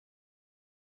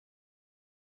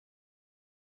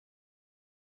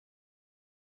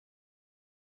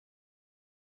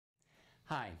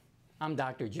Hi, I'm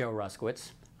Dr. Joe Ruskowitz.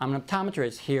 I'm an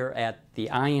optometrist here at the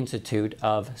Eye Institute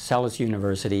of Selous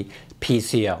University,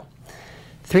 PCO.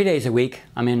 3 days a week,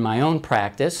 I'm in my own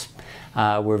practice.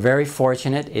 We're very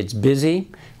fortunate. It's busy.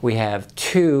 We have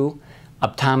 2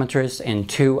 optometrists and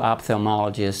 2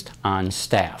 ophthalmologists on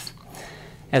staff.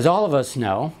 As all of us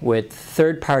know, with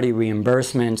third-party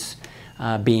reimbursements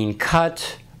being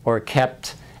cut or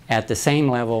kept at the same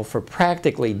level for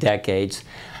practically decades,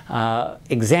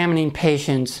 examining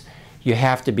patients, you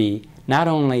have to be not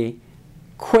only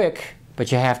quick,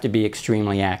 but you have to be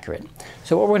extremely accurate.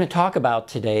 So what we're going to talk about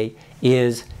today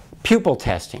is pupil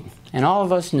testing. And all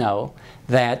of us know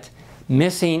that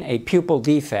missing a pupil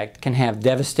defect can have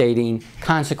devastating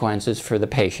consequences for the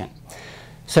patient.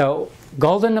 So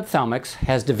Gulden Ophthalmics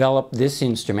has developed this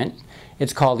instrument.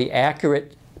 It's called the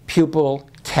Automatic Pupil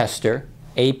Tester,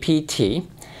 APT.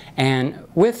 And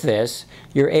with this,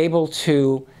 you're able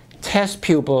to test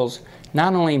pupils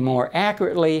not only more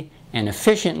accurately and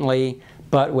efficiently,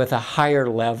 but with a higher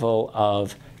level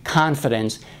of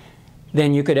confidence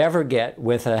than you could ever get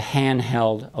with a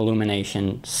handheld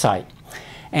illumination sight.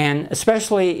 And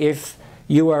especially if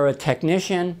you are a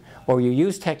technician or you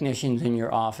use technicians in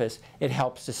your office, it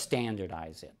helps to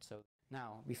standardize it. So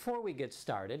now, before we get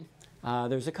started,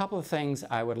 there's a couple of things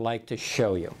I would like to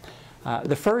show you.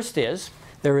 The first is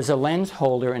there is a lens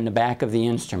holder in the back of the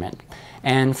instrument.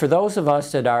 And for those of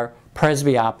us that are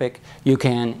presbyopic, you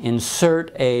can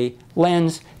insert a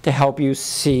lens to help you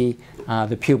see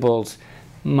the pupils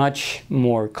much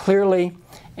more clearly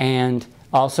and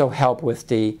also help with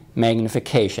the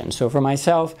magnification. So for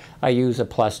myself, I use a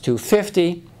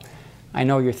 +250. I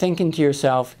know you're thinking to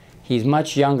yourself, he's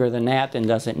much younger than that and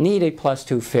doesn't need a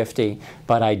 +250,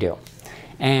 but I do.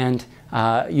 And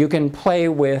you can play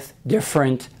with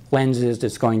different lenses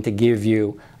that's going to give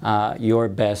you your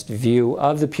best view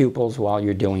of the pupils while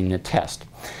you're doing the test.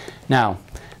 Now,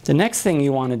 the next thing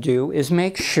you want to do is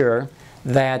make sure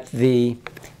that the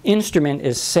instrument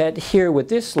is set here with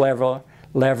this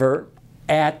lever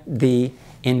at the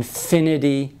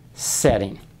infinity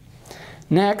setting.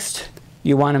 Next,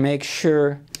 you want to make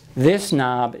sure this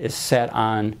knob is set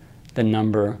on the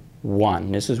number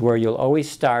 1. This is where you'll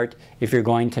always start if you're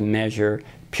going to measure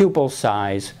pupil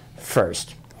size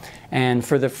first. And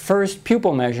for the first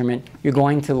pupil measurement, you're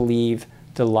going to leave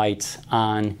the lights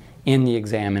on in the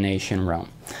examination room.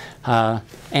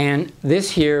 And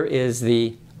this here is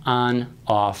the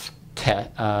on-off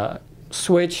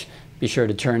switch. Be sure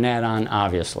to turn that on,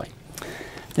 obviously.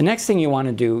 The next thing you want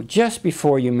to do just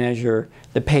before you measure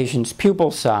the patient's pupil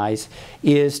size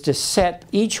is to set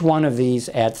each one of these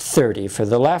at 30 for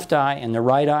the left eye and the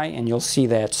right eye, and you'll see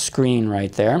that screen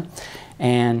right there.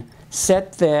 And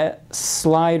set that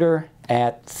slider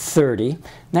at 30.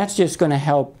 That's just going to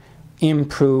help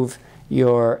improve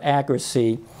your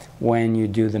accuracy when you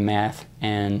do the math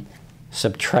and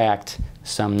subtract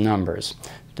some numbers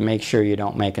to make sure you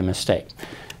don't make a mistake.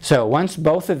 So once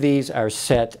both of these are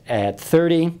set at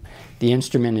 30, the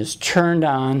instrument is turned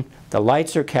on, the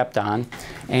lights are kept on,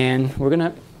 and we're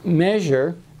going to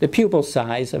measure the pupil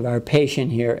size of our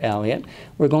patient here, Elliot.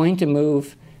 We're going to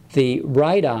move the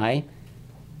right eye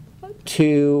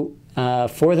to,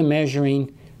 for the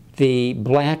measuring, the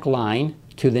black line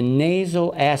to the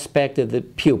nasal aspect of the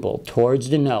pupil, towards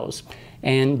the nose.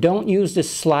 And don't use the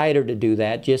slider to do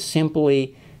that, just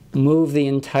simply move the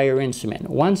entire instrument.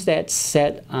 Once that's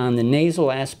set on the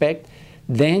nasal aspect,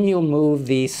 then you'll move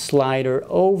the slider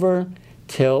over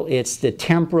till it's the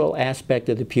temporal aspect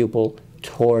of the pupil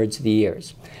towards the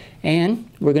ears.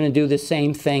 And we're going to do the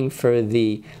same thing for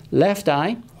the left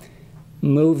eye.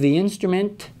 Move the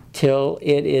instrument till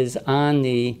it is on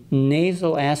the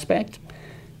nasal aspect.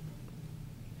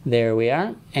 There we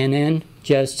are. And then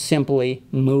just simply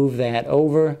move that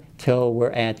over till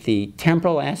we're at the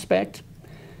temporal aspect.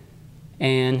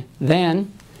 And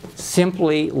then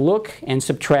simply look and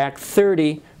subtract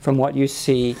 30 from what you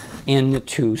see in the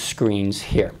 2 screens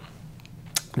here.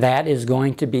 That is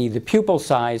going to be the pupil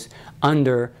size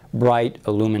under bright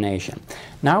illumination.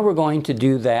 Now we're going to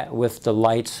do that with the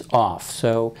lights off.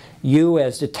 So you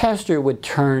as the tester would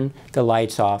turn the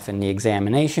lights off in the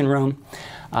examination room.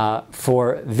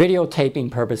 For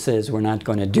videotaping purposes, we're not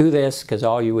going to do this because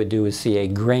all you would do is see a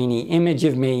grainy image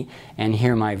of me and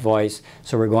hear my voice.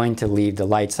 So we're going to leave the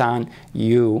lights on.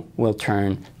 You will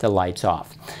turn the lights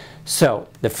off. So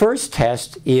the first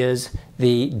test is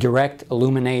the direct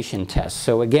illumination test.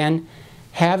 So again,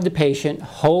 have the patient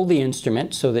hold the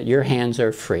instrument so that your hands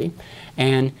are free.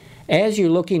 And as you're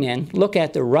looking in, look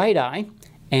at the right eye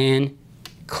and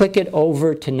click it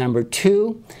over to number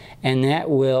 2, and that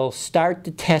will start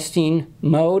the testing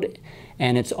mode.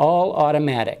 and it's all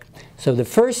automatic. So the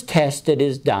first test that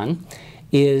is done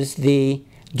is the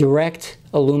direct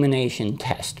illumination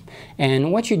test.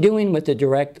 And what you're doing with the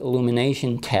direct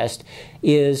illumination test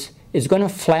is going to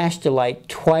flash the light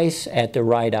twice at the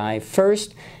right eye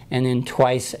first, and then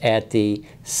twice at the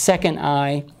second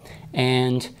eye,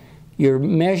 and you're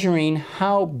measuring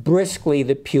how briskly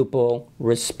the pupil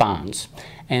responds.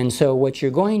 And so what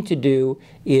you're going to do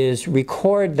is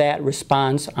record that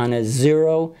response on a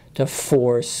 0 to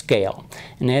 4 scale.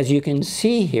 And as you can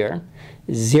see here,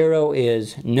 0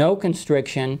 is no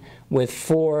constriction, with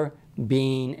 4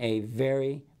 being a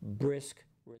very brisk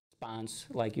response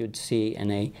like you'd see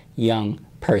in a young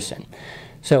person.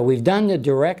 So we've done the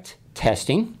direct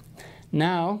testing.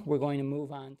 Now we're going to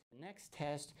move on to the next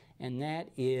test, and that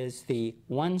is the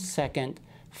 1 second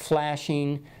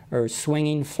flashing or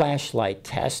swinging flashlight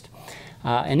test.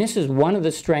 And this is one of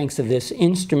the strengths of this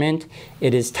instrument.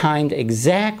 It is timed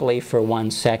exactly for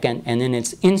 1 second, and then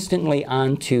it's instantly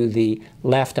onto the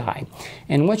left eye.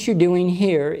 And what you're doing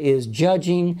here is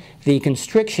judging the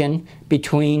constriction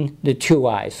between the two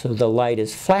eyes. So the light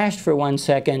is flashed for 1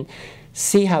 second,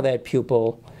 see how that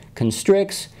pupil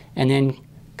constricts, and then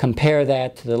compare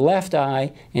that to the left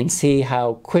eye and see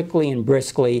how quickly and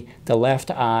briskly the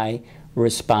left eye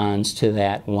responds to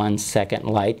that 1 second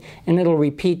light, and it'll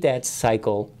repeat that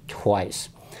cycle twice.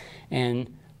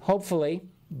 And hopefully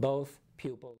both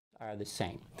pupils are the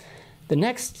same. The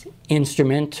next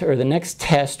instrument, or the next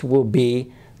test, will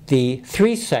be the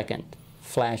 3 second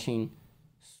flashing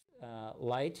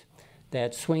light.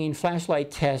 That swinging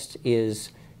flashlight test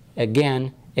is,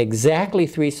 again, exactly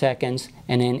 3 seconds,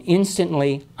 and then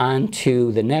instantly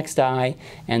onto the next eye,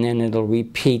 and then it'll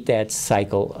repeat that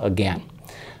cycle again.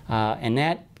 And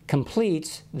that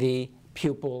completes the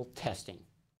pupil testing.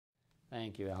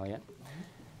 Thank you, Elliot.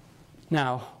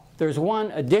 Now, there's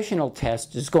one additional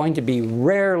test that's going to be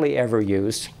rarely ever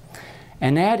used,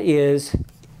 and that is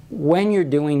when you're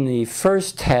doing the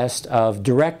first test of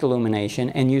direct illumination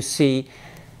and you see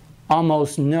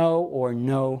almost no or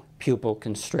no pupil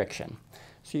constriction.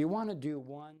 So you want to do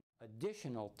one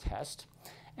additional test,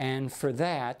 and for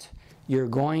that you're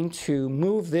going to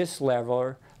move this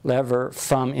lever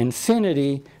from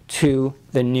infinity to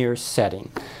the near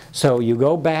setting. So you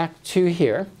go back to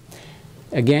here.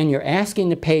 Again, you're asking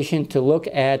the patient to look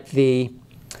at the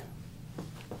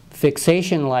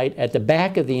fixation light at the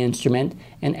back of the instrument,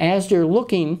 and as they're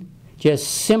looking, just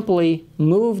simply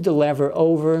move the lever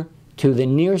over to the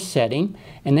near setting,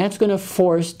 and that's going to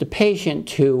force the patient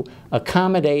to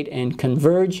accommodate and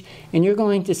converge, and you're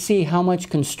going to see how much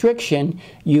constriction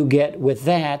you get with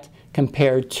that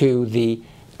compared to the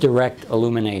direct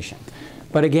illumination.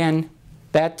 But again,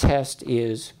 that test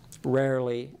is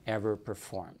rarely ever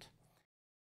performed.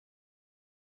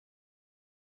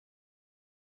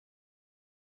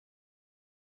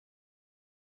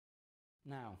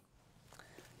 Now,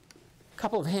 a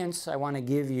couple of hints I want to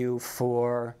give you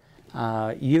for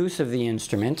use of the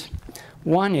instrument.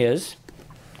 One is,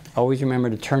 always remember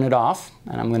to turn it off,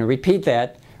 and I'm going to repeat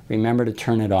that. Remember to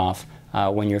turn it off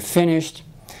when you're finished.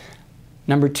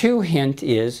 Number 2 hint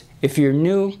is, if you're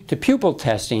new to pupil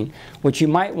testing, what you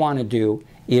might want to do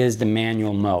is the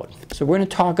manual mode. So we're going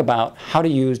to talk about how to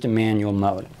use the manual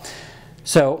mode.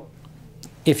 So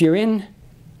if you're in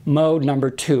mode number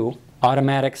 2,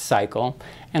 automatic cycle,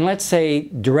 and let's say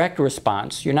direct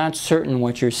response, you're not certain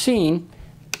what you're seeing,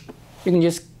 you can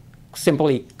just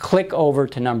simply click over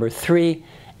to number 3,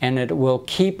 and it will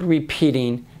keep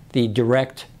repeating the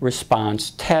direct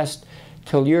response test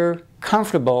till you're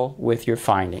comfortable with your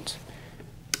findings.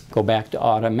 Go back to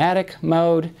automatic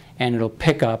mode, and it'll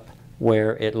pick up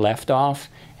where it left off,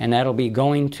 and that'll be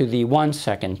going to the 1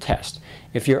 second test.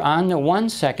 If you're on the 1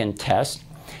 second test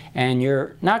and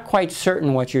you're not quite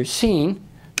certain what you're seeing,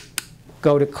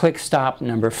 go to click stop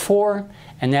number 4,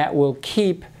 and that will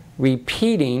keep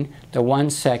repeating the 1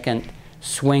 second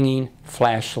swinging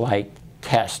flashlight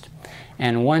test.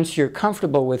 And once you're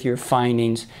comfortable with your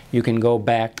findings, you can go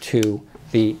back to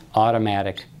the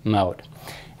automatic mode.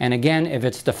 And again, if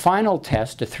it's the final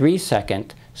test, the 3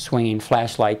 second swinging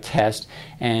flashlight test,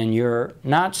 and you're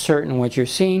not certain what you're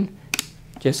seeing,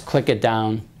 just click it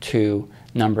down to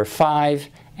number 5,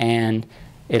 and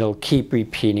it'll keep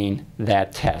repeating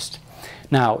that test.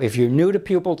 Now, if you're new to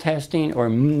pupil testing or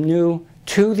new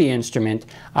to the instrument,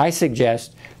 I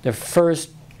suggest the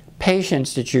first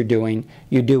patients that you're doing,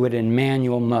 you do it in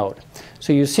manual mode.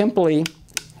 So you simply,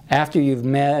 after you've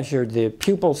measured the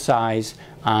pupil size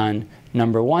on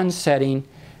number 1 setting,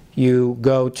 you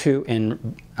go to,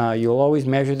 you'll always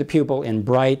measure the pupil in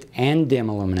bright and dim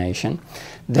illumination.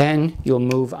 Then you'll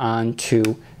move on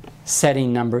to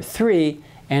setting number 3,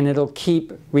 and it'll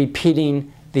keep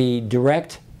repeating the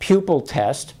direct pupil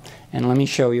test. And let me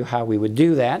show you how we would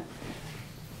do that.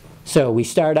 So we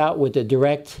start out with the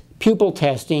direct pupil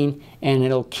testing, and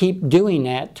it'll keep doing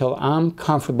that till I'm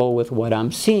comfortable with what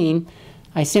I'm seeing.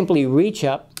 I simply reach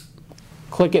up,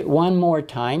 click it one more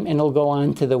time, and it'll go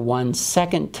on to the 1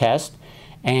 second test.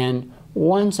 And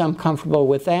once I'm comfortable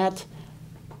with that,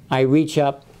 I reach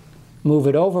up, move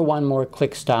it over one more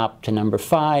click stop to number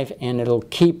 5, and it'll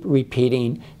keep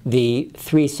repeating the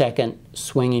 3 second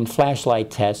swinging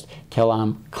flashlight test till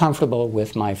I'm comfortable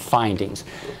with my findings.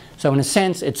 So in a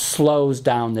sense, it slows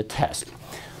down the test.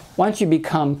 Once you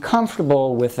become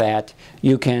comfortable with that,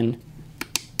 you can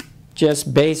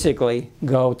just basically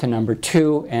go to number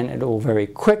 2, and it will very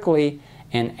quickly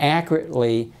and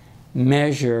accurately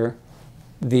measure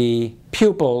the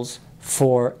pupils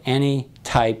for any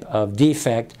type of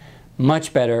defect,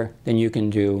 much better than you can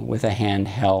do with a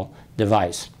handheld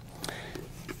device.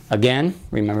 Again,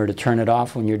 remember to turn it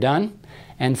off when you're done.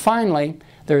 And finally,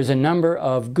 there's a number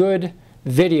of good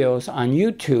videos on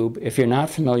YouTube if you're not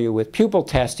familiar with pupil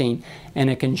testing, and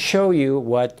it can show you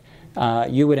what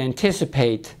you would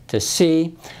anticipate to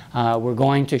see. We're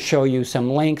going to show you some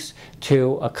links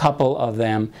to a couple of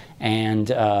them,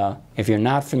 and if you're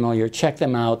not familiar, check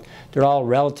them out. They're all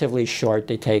relatively short.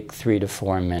 They take 3 to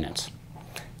 4 minutes.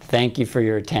 Thank you for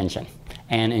your attention,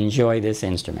 and enjoy this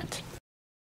instrument.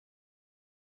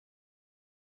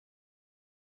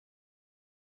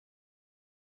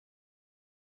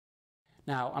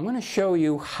 Now, I'm going to show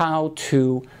you how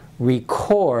to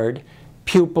record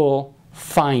pupil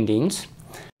findings.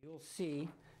 You'll see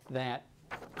that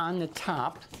on the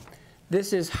top,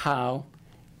 this is how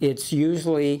it's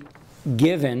usually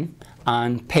given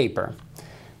on paper.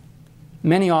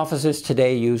 Many offices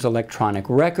today use electronic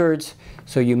records,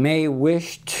 so you may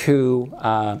wish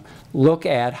to look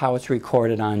at how it's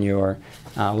recorded on your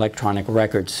electronic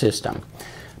record system.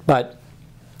 But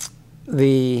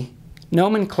the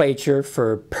nomenclature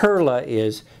for PERLA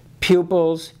is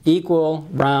pupils equal,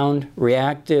 round,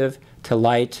 reactive to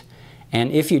light.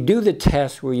 And if you do the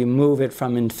test where you move it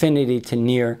from infinity to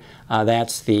near,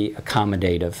 that's the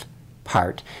accommodative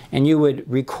part. And you would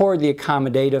record the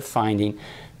accommodative finding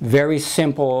very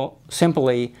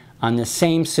simply on the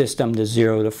same system, the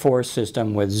 0 to 4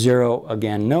 system, with 0,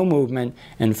 again, no movement,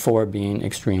 and 4 being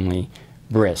extremely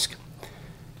brisk.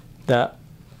 The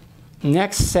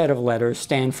next set of letters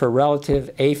stand for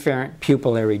relative afferent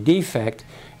pupillary defect,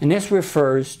 and this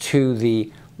refers to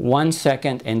the 1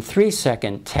 second and 3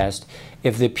 second test.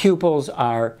 If the pupils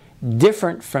are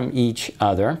different from each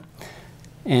other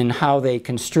in how they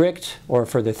constrict, or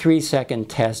for the 3 second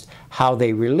test, how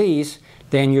they release,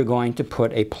 then you're going to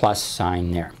put a plus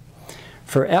sign there.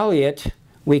 For Elliot,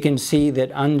 we can see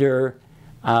that under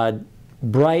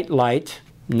bright light,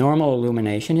 normal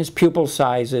illumination, his pupil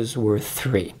sizes were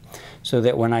 3. So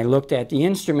that when I looked at the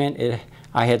instrument,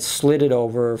 I had slid it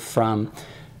over from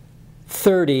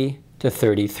 30 to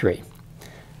 33.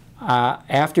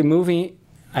 After moving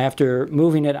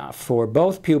it for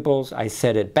both pupils, I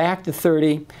set it back to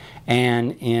 30,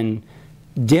 and in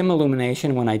dim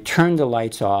illumination, when I turn the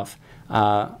lights off,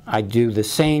 I do the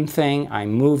same thing. I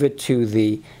move it to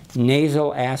the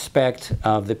nasal aspect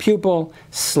of the pupil,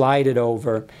 slide it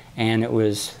over, and it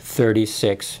was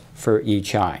 36 for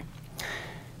each eye.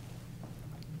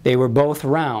 They were both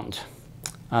round.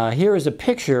 Here is a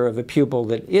picture of a pupil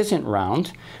that isn't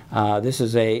round. This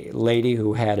is a lady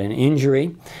who had an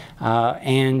injury,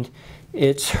 and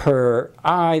it's her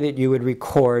eye that you would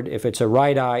record if it's a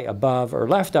right eye above or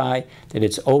left eye, that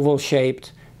it's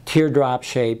oval-shaped,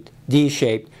 teardrop-shaped,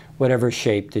 D-shaped, whatever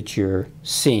shape that you're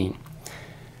seeing.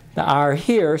 The R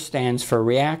here stands for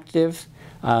reactive.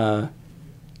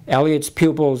 Elliot's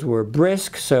pupils were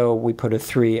brisk, so we put a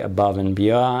 3 above and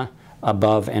beyond.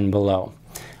 Above and below.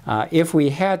 If we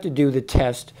had to do the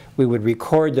test, we would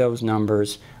record those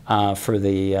numbers for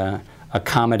the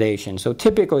accommodation. So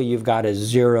typically you've got a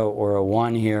 0 or a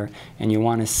 1 here, and you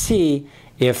want to see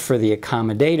if for the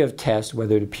accommodative test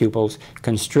whether the pupils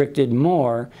constricted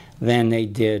more than they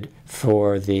did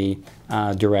for the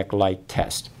direct light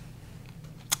test.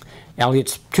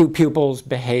 Elliot's 2 pupils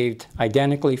behaved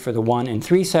identically for the 1 and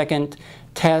 3 second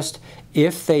test.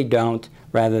 If they don't,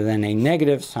 rather than a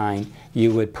negative sign,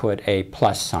 you would put a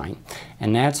plus sign.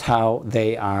 And that's how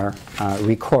they are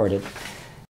recorded.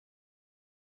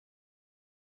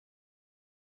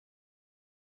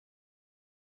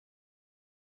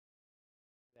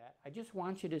 I just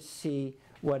want you to see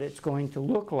what it's going to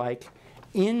look like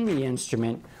in the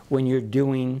instrument when you're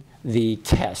doing the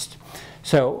test.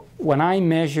 So when I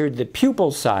measured the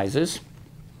pupil sizes,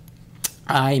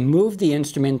 I moved the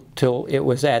instrument till it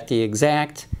was at the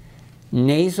exact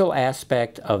nasal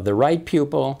aspect of the right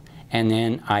pupil, and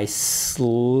then I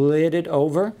slid it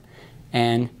over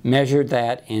and measured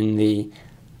that in the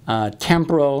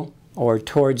temporal or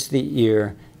towards the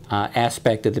ear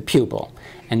aspect of the pupil.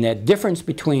 And that difference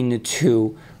between the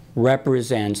two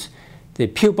represents the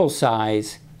pupil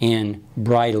size in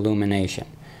bright illumination.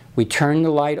 We turn the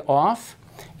light off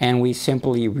and we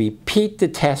simply repeat the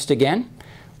test again,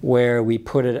 where we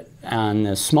put it on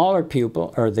the smaller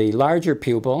pupil or the larger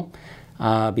pupil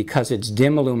because it's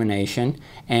dim illumination,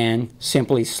 and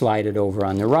simply slide it over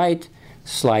on the right,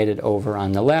 slide it over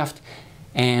on the left,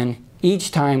 and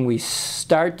each time we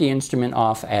start the instrument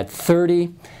off at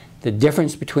 30. The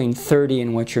difference between 30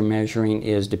 and what you're measuring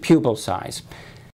is the pupil size.